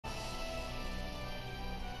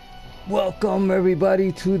Welcome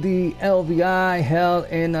everybody to the LVI Hell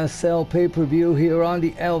in a Cell pay-per-view here on the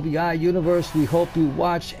LVI Universe. We hope you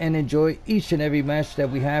watch and enjoy each and every match that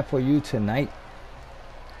we have for you tonight.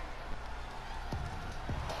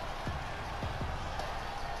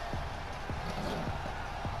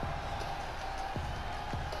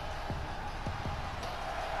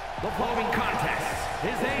 The following contest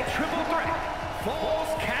is a triple threat Falls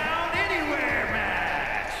Count Anywhere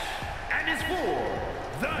match and is for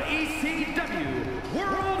the ECW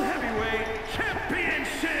World Heavyweight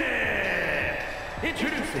Championship.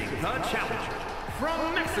 Introducing the challenger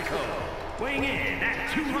from Mexico, weighing in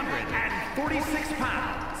at 246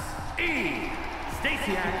 pounds,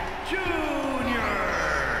 Stasiak Jr.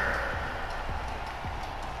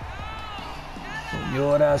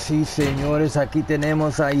 Señoras y señores, aquí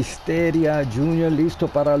tenemos a Histeria Jr. listo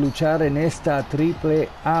para luchar en esta triple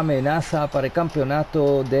amenaza para el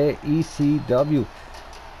campeonato de ECW.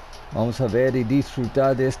 Vamos a ver y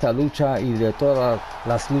disfrutar de esta lucha y de todas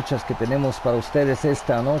las luchas que tenemos para ustedes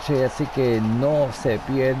esta noche, así que no se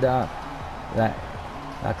pierda la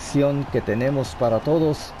acción que tenemos para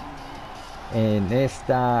todos en este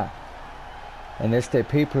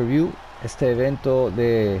pay-per-view, este evento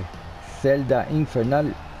de Celda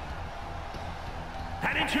Infernal.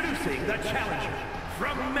 And introducing the challenger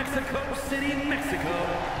from Mexico City, Mexico,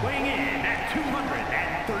 weighing in at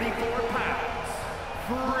 234 pounds,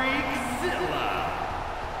 Freakzilla.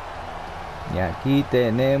 Y aquí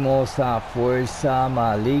tenemos a Fuerza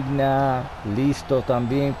Maligna listo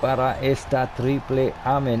también para esta triple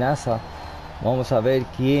amenaza. Vamos a ver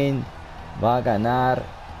quién va a ganar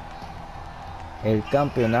el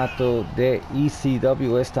campeonato de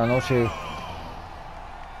ECW esta noche.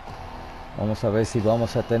 Vamos a ver si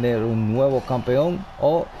vamos a tener un nuevo campeón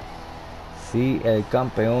o si el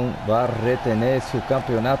campeón va a retener su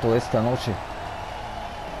campeonato esta noche.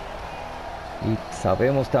 Y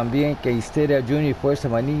sabemos también que Histeria Jr. y Fuerza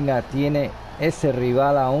Maligna tiene ese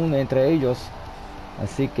rival aún entre ellos,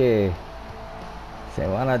 así que se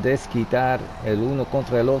van a desquitar el uno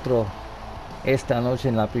contra el otro esta noche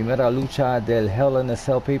en la primera lucha del Hell in a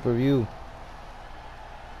Cell pay-per-view.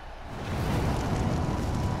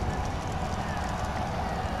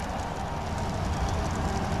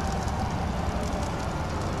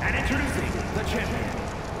 And introducing the champion,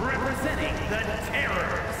 representing the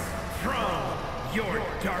terrors from your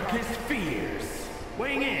darkest fears,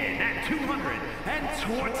 weighing in at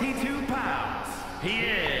 222 pounds, he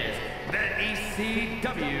is the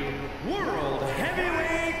ECW World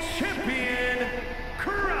Heavyweight Champion,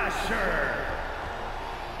 Crusher.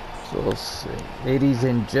 So, ladies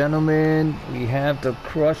and gentlemen, we have the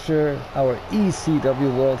Crusher, our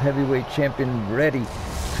ECW World Heavyweight Champion, ready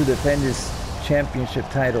to defend his championship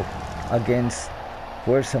title against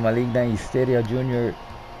Fuerza Maligna Histeria Jr.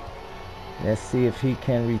 Let's see if he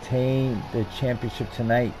can retain the championship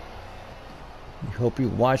tonight. We hope you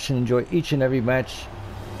watch and enjoy each and every match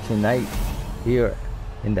tonight here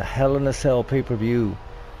in the Hell in a Cell pay-per-view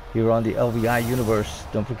here on the LVI Universe.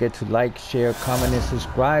 Don't forget to like, share, comment, and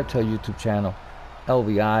subscribe to our YouTube channel,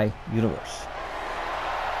 LVI Universe.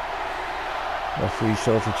 Hopefully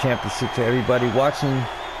shows the championship to everybody watching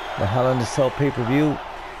the Hell in a Cell pay-per-view.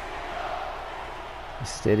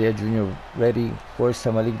 Histeria Jr. ready,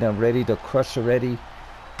 Fuerza Maligna ready, the Crusher ready,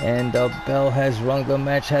 and the bell has rung, the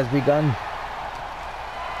match has begun.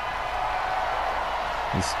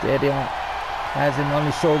 Histeria has him on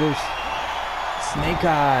his shoulders. Snake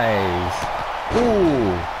eyes.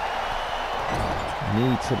 Ooh.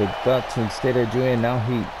 Knee to the gut to Histeria Jr. Now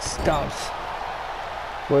he stops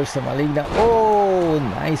Fuerza Maligna. Oh,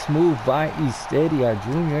 nice move by Histeria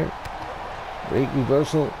Jr. Great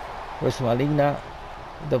reversal. Fuerza Maligna,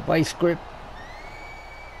 the vice grip,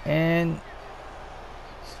 and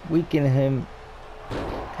weaken him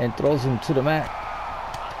and throws him to the mat.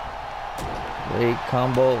 Great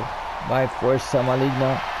combo by Fuerza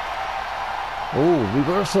Maligna. Oh,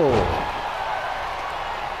 reversal.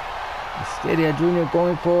 Histeria Jr.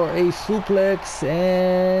 going for a suplex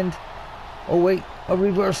and oh wait, a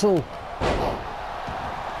reversal.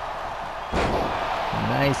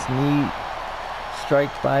 Nice knee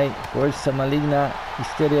strike by Fuerza Maligna.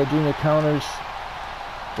 Histeria Jr. counters,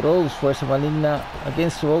 throws Fuerza Maligna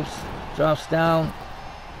against the ropes, drops down,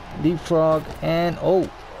 leapfrog, and oh,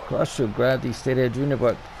 Crusher grabbed Histeria Jr.,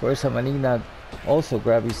 but Fuerza Maligna also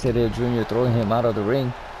grabbed Histeria Jr., throwing him out of the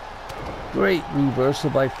ring. Great reversal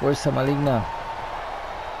by Fuerza Maligna.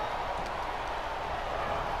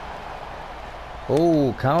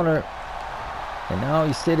 Oh, counter. And now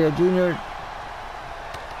Histeria Jr.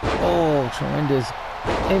 Oh, tremendous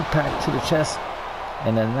impact to the chest.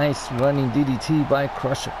 And a nice running DDT by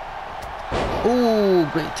Crusher. Ooh,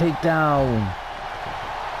 great takedown.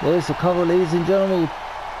 There's the cover, ladies and gentlemen.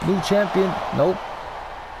 New champion. Nope.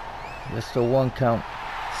 Just a 1 count.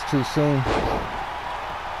 It's too soon.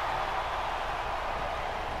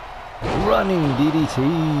 Running DDT.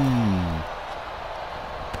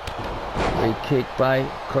 Great kick by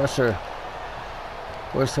Crusher.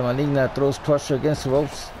 Fuerza Maligna throws Crusher against the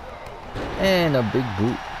ropes. And a big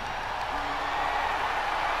boot.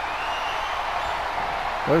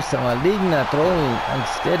 Fuerza Maligna throwing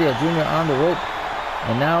Histeria Jr. on the rope.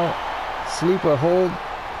 And now sleeper hold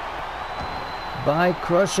by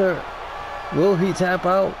Crusher. Will he tap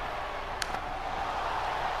out?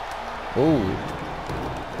 Oh,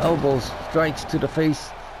 elbow strikes to the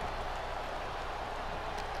face.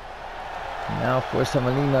 Now Fuerza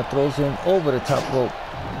Maligna throws him over the top rope.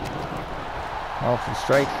 Powerful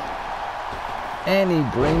strike. And he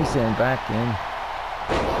brings him back in.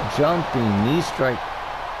 Jumping knee strike.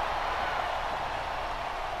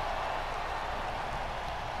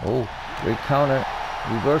 Oh, great counter.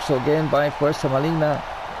 Reversal again by Fuerza Maligna.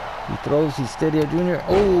 He throws Histeria Jr.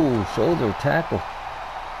 Oh, shoulder tackle.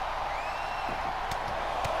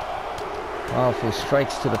 Powerful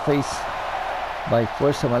strikes to the face by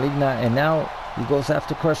Fuerza Maligna. And now he goes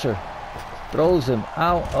after Crusher. Throws him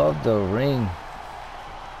out of the ring.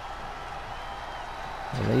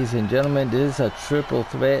 Well, ladies and gentlemen, this is a triple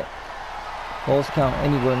threat Falls Count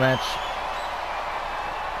Anywhere match.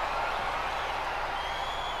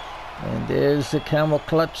 And there's the camel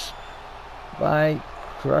clutch by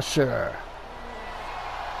Crusher.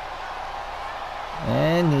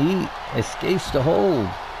 And he escapes the hold.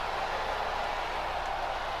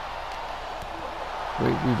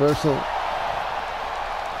 Great reversal.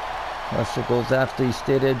 Crusher goes after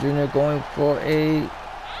Histeria Jr. going for a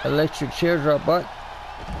electric chair drop, but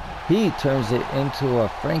he turns it into a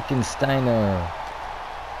Frankensteiner.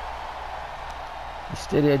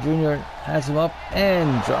 Histeria Jr. has him up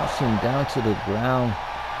and drops him down to the ground.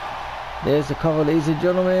 There's the cover, ladies and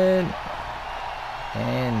gentlemen.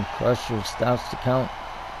 And Crusher stops the count.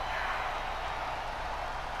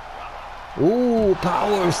 Ooh,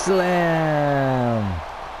 power slam.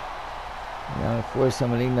 Now Fuerza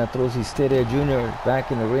Maligna throws Histeria Jr.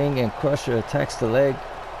 back in the ring, and Crusher attacks the leg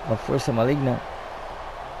of Fuerza Maligna.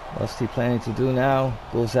 What's he planning to do now?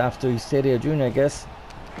 Goes after Histeria Jr., I guess.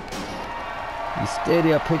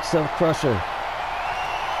 Histeria picks up Crusher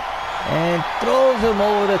and throws him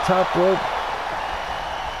over the top rope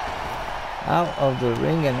out of the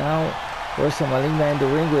ring. And now Fuerza Maligna in the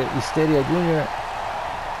ring with Histeria Jr.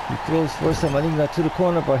 He throws Fuerza Maligna to the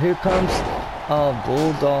corner, but here comes a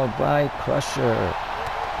bulldog by Crusher.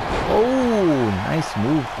 Oh, nice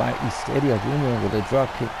move by Histeria Jr. with a drop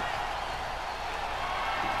kick.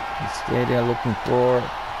 Histeria looking for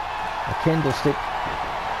a candlestick.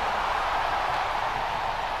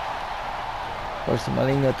 Fuerza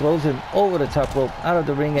Maligna throws him over the top rope out of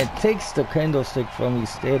the ring and takes the candlestick from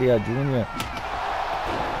Histeria Jr.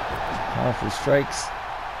 Powerful strikes.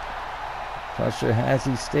 Crusher has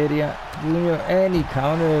Histeria Jr. and he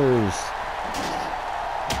counters.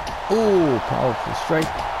 Ooh, powerful strike.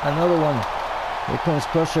 Another one. Here comes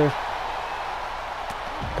Crusher.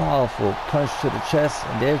 Powerful punch to the chest,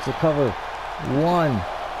 and there's the cover. 1,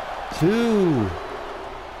 2.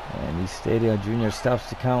 And Histeria Jr. stops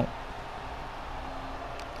the count.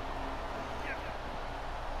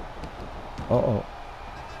 Uh-oh.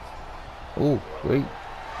 Oh, great.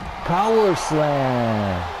 Power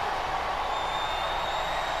slam.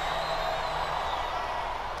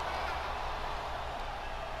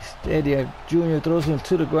 Histeria Jr. throws him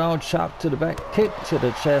to the ground, chop to the back, kick to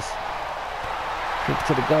the chest, kick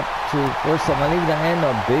to the gut to Fuerza Maligna, and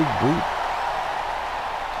a big boot.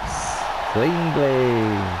 Sling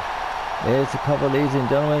blade. There's the cover, ladies and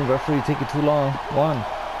gentlemen. Referee taking too long. 1,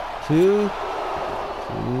 2,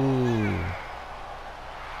 2.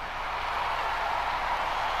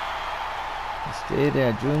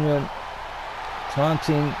 Histeria Jr.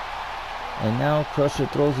 taunting, and now Crusher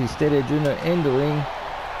throws Histeria Jr. in the ring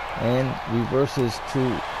and reverses to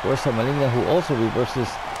Fuerza Maligna, who also reverses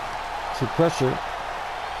to Crusher.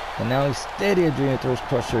 And now Histeria Jr. throws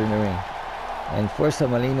Crusher in the ring, and Fuerza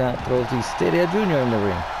Maligna throws Histeria Jr. in the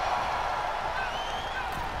ring.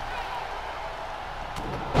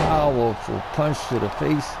 Powerful punch to the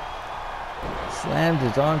face. Slammed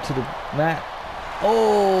his arm to the mat.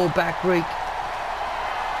 Oh, backbreak.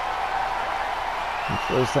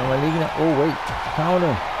 Fuerza Maligna. Oh wait,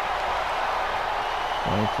 counter.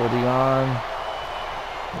 Going for the arm,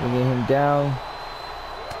 bringing him down,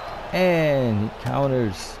 and he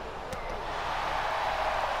counters.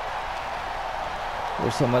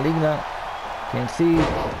 Fuerza Maligna, can't see.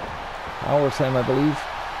 Power slam, I believe.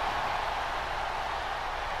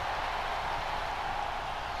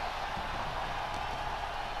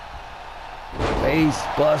 Face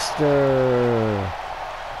buster.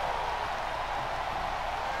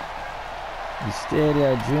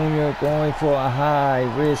 Histeria Jr. going for a high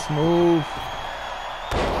wrist move.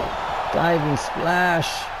 Diving splash.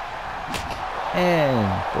 And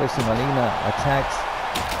Fuerza Maligna attacks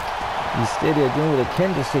Histeria Jr. with a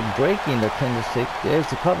kendo stick, breaking the kendo stick. There's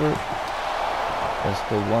the cover. That's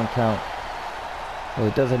the 1 count. So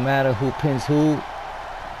it doesn't matter who pins who.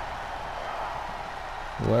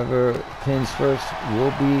 Whoever pins first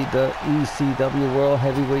will be the ECW World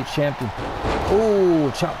Heavyweight Champion.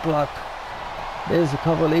 Oh, chop block. There's the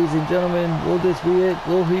cover, ladies and gentlemen. Will this be it?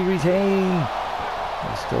 Will he retain?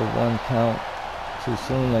 There's still 1 count. Too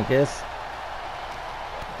soon, I guess.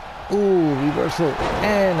 Ooh, reversal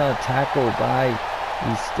and a tackle by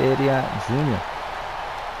Histeria Jr.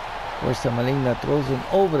 Fuerza Maligna throws him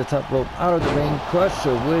over the top rope, out of the ring.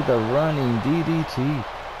 Crusher with a running DDT.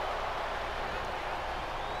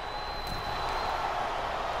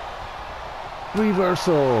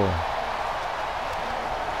 Reversal.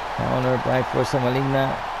 Counter by Fuerza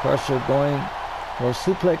Maligna. Crusher going for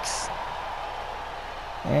suplex.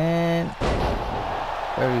 And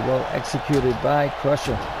very well executed by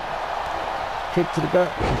Crusher. Kick to the gut.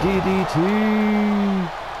 DDT.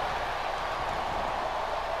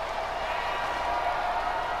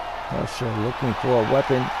 Crusher looking for a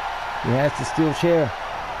weapon. He has the steel chair.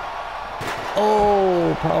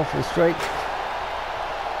 Oh, powerful strike.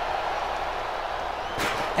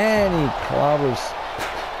 And he clobbers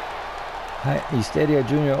Histeria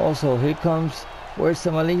Jr. also. Here comes Fuerza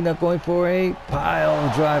Maligna going for a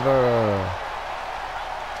pile driver.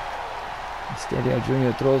 Histeria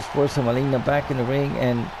Jr. throws Fuerza Maligna back in the ring,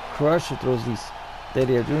 and Crusher throws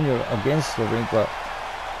Histeria Jr. against the ring, but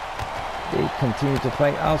they continue to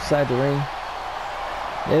fight outside the ring.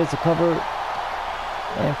 There's the cover,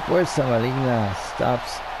 and Fuerza Maligna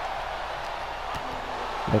stops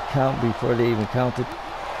the count before they even counted.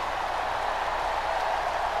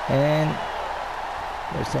 And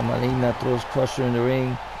Fuerza Maligna throws Crusher in the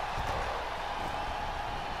ring.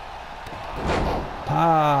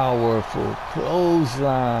 Powerful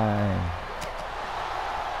clothesline.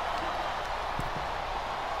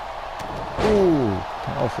 Ooh,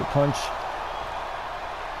 powerful punch.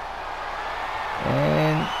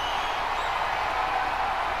 And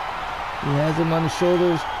he has him on the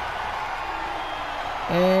shoulders.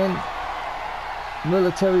 And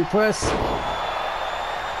military press.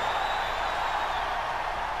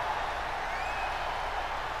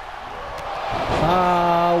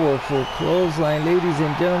 Powerful clothesline, ladies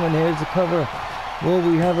and gentlemen. Here's the cover. Will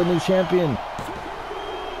we have a new champion?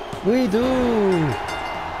 We do.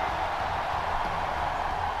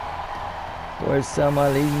 Fuerza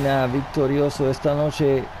Maligna victorioso esta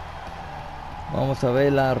noche. Vamos a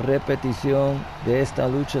ver la repetición de esta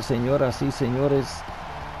lucha, señoras y señores.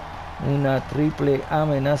 Una triple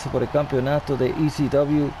amenaza por el campeonato de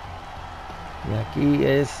ECW. Y aquí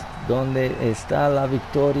es donde está la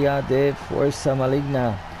victoria de Fuerza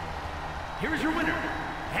Maligna. Here's your winner,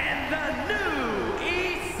 and the new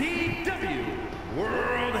ECW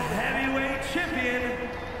World Heavyweight Champion,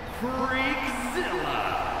 Freakzilla.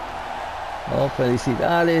 Oh,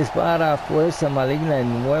 felicidades para Fuerza Maligna,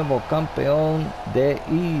 el nuevo campeón de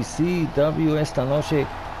ECW esta noche,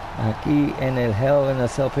 aquí en el Hell in a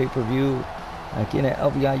Cell Pay-Per-View, aquí en el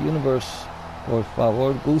LVI Universe. Por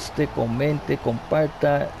favor, guste, comente,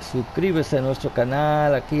 comparta, suscríbase a nuestro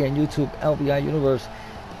canal aquí en YouTube, LVI Universe,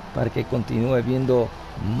 para que continúe viendo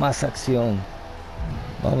más acción.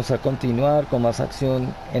 Vamos a continuar con más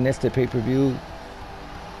acción en este pay-per-view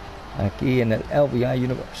aquí en el LVI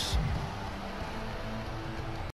Universe.